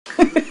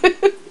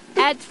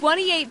At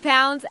 28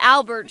 pounds,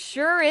 Albert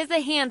sure is a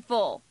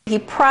handful. He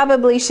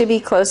probably should be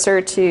closer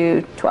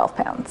to 12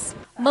 pounds.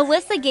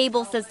 Melissa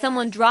Gable says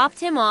someone dropped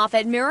him off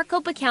at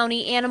Maricopa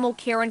County Animal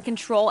Care and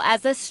Control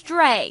as a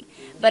stray.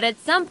 But at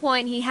some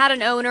point, he had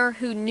an owner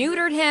who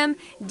neutered him,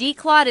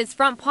 declawed his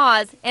front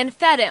paws, and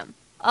fed him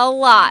a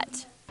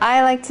lot.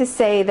 I like to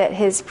say that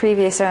his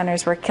previous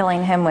owners were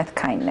killing him with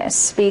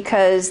kindness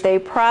because they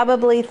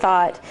probably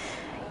thought,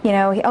 you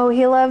know, oh,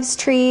 he loves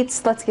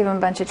treats, let's give him a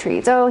bunch of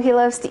treats. Oh, he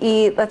loves to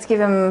eat, let's give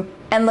him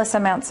endless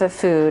amounts of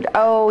food.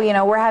 Oh, you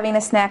know, we're having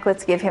a snack,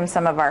 let's give him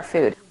some of our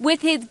food.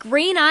 With his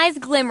green eyes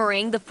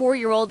glimmering, the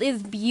 4-year-old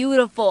is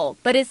beautiful,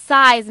 but his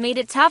size made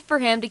it tough for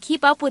him to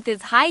keep up with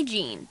his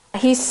hygiene.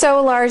 He's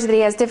so large that he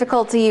has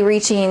difficulty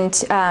reaching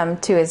to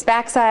his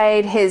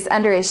backside.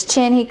 Under his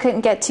chin he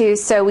couldn't get to,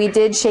 so we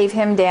did shave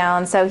him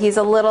down. So he's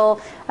a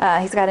little,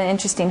 he's got an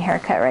interesting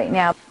haircut right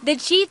now. The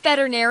chief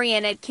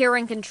veterinarian at Care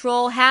and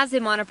Control has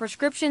him on a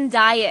prescription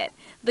diet.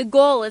 The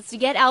goal is to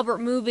get Albert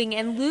moving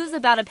and lose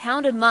about a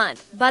pound a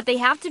month, but they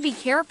have to be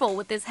careful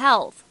with his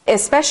health.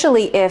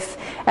 Especially if,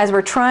 as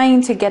we're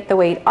trying to get the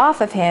weight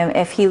off of him,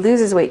 if he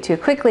loses weight too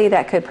quickly,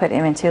 that could put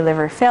him into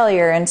liver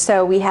failure. And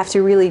so we have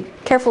to really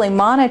carefully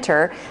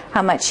monitor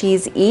how much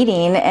he's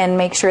eating and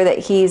make sure that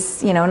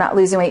he's, you know, not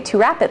losing weight too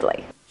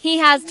rapidly. He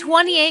has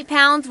 28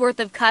 pounds worth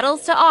of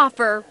cuddles to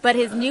offer, but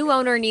his new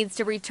owner needs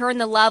to return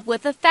the love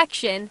with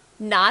affection,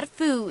 not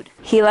food.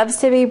 He loves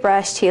to be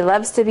brushed, he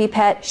loves to be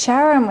pet.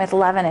 Shower him with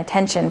love and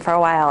attention for a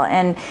while,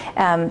 and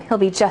he'll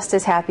be just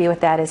as happy with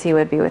that as he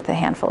would be with a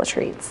handful of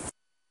treats.